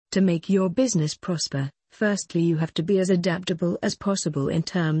To make your business prosper, firstly you have to be as adaptable as possible in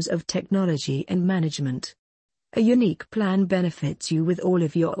terms of technology and management. A unique plan benefits you with all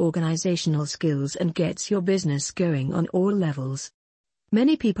of your organizational skills and gets your business going on all levels.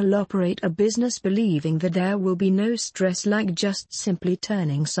 Many people operate a business believing that there will be no stress, like just simply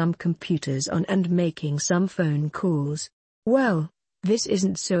turning some computers on and making some phone calls. Well, this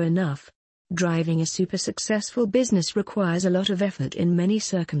isn't so enough. Driving a super successful business requires a lot of effort in many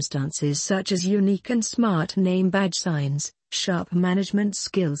circumstances, such as unique and smart name badge signs, sharp management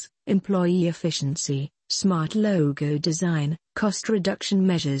skills, employee efficiency, smart logo design, cost reduction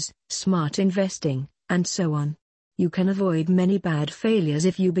measures, smart investing, and so on. You can avoid many bad failures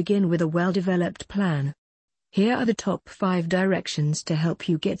if you begin with a well-developed plan. Here are the top 5 directions to help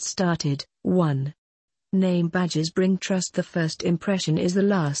you get started. 1. Name badges bring trust. The first impression is the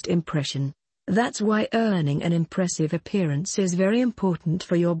last impression. That's why earning an impressive appearance is very important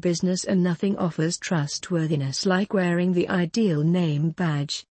for your business, and nothing offers trustworthiness like wearing the ideal name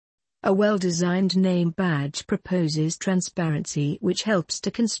badge. A well-designed name badge proposes transparency, which helps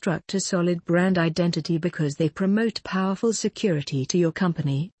to construct a solid brand identity because they promote powerful security to your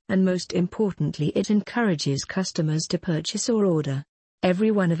company, and most importantly, it encourages customers to purchase or order.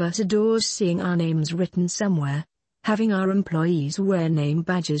 Every one of us adores seeing our names written somewhere. Having our employees wear name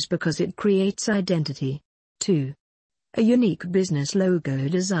badges because it creates identity. 2. A unique business logo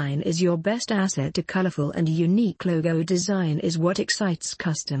design is your best asset. A colorful and unique logo design is what excites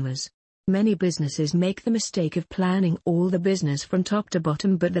customers. Many businesses make the mistake of planning all the business from top to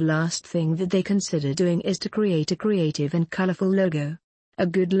bottom, but the last thing that they consider doing is to create a creative and colorful logo. A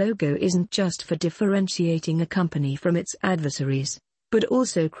good logo isn't just for differentiating a company from its adversaries, but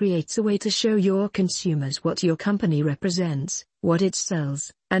also creates a way to show your consumers what your company represents, what it sells,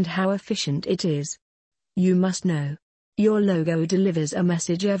 and how efficient it is. You must know. Your logo delivers a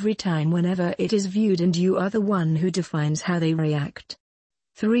message every time whenever it is viewed, and you are the one who defines how they react.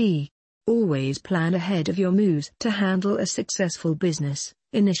 3. Always plan ahead of your moves. To handle a successful business,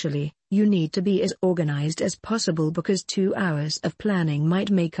 initially, you need to be as organized as possible because 2 hours of planning might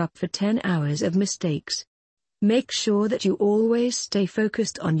make up for 10 hours of mistakes. Make sure that you always stay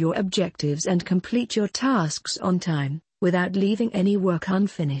focused on your objectives and complete your tasks on time, without leaving any work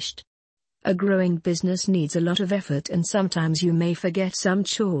unfinished. A growing business needs a lot of effort, and sometimes you may forget some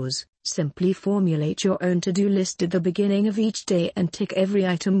chores. Simply formulate your own to-do list at the beginning of each day and tick every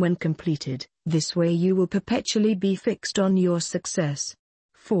item when completed. This way you will perpetually be fixed on your success.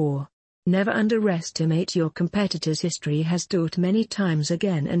 4. Never underestimate your competitors. History has taught many times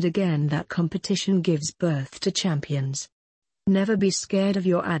again and again that competition gives birth to champions. Never be scared of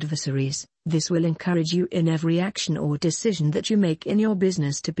your adversaries. This will encourage you in every action or decision that you make in your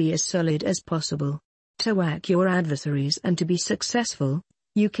business to be as solid as possible. To whack your adversaries and to be successful,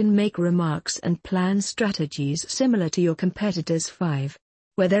 you can make remarks and plan strategies similar to your competitors. 5.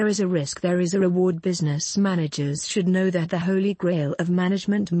 Where there is a risk, there is a reward. Business managers should know that the holy grail of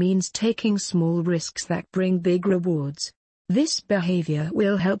management means taking small risks that bring big rewards. This behavior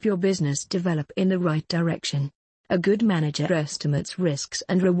will help your business develop in the right direction. A good manager estimates risks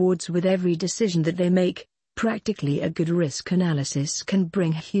and rewards with every decision that they make. Practically, a good risk analysis can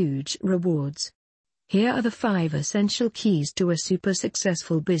bring huge rewards. Here are the 5 essential keys to a super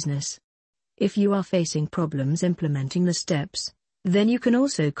successful business. If you are facing problems implementing the steps, then you can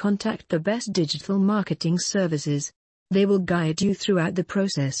also contact the best digital marketing services. They will guide you throughout the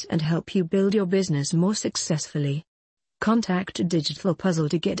process and help you build your business more successfully. Contact Digital Puzzle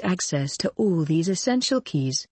to get access to all these essential keys.